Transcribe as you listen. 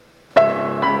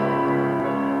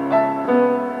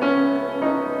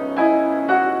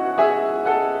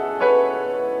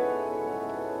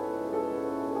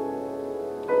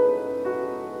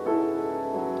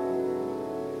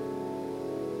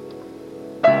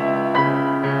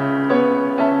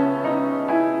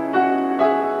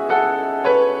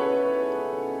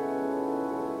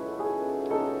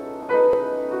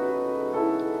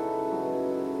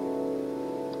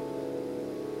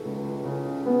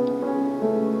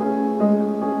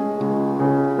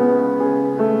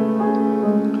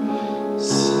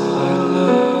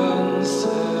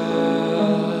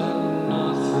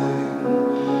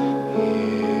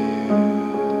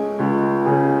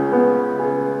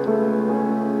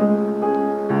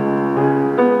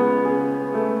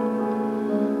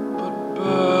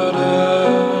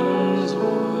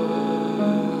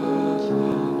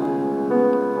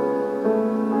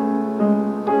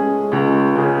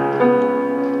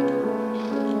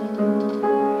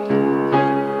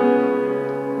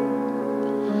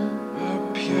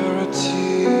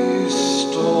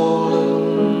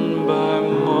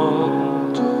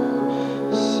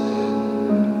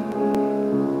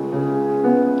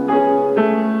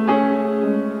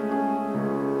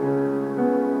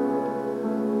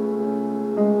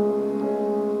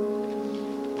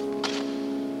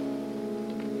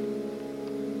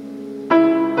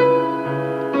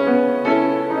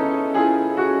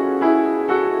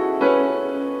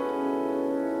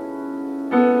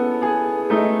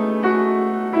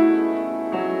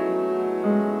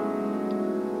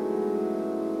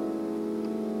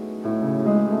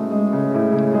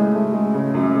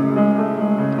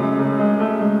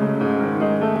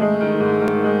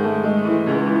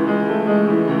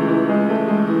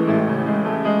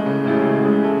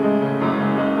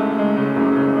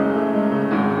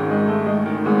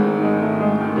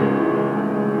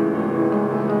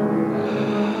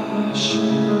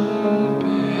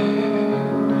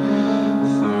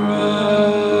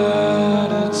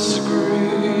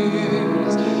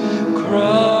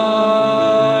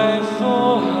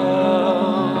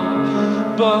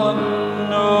But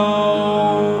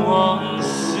no one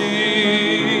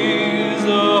sees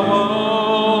a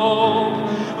hopeless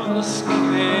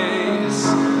case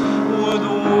with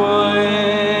wasted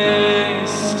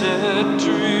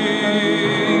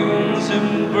dreams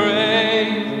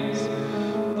embrace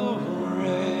the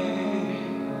razor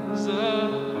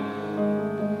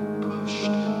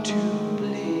pushed to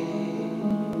bleed.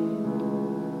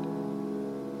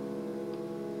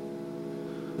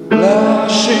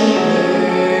 Lashing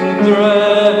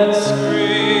thread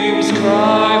screams,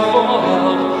 cry for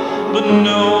help, but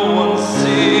no one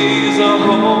sees a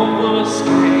hopeless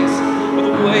case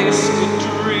with wasted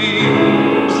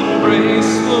dreams.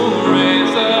 Embrace the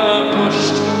razor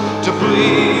pushed to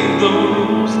bleed. The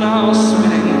room's now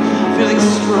spinning, feeling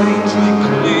strangely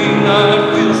clean.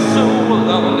 I feel so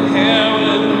alone here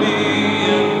with me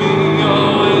and me,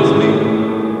 always me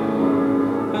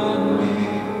and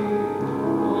me,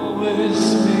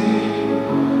 always me.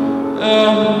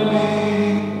 And me.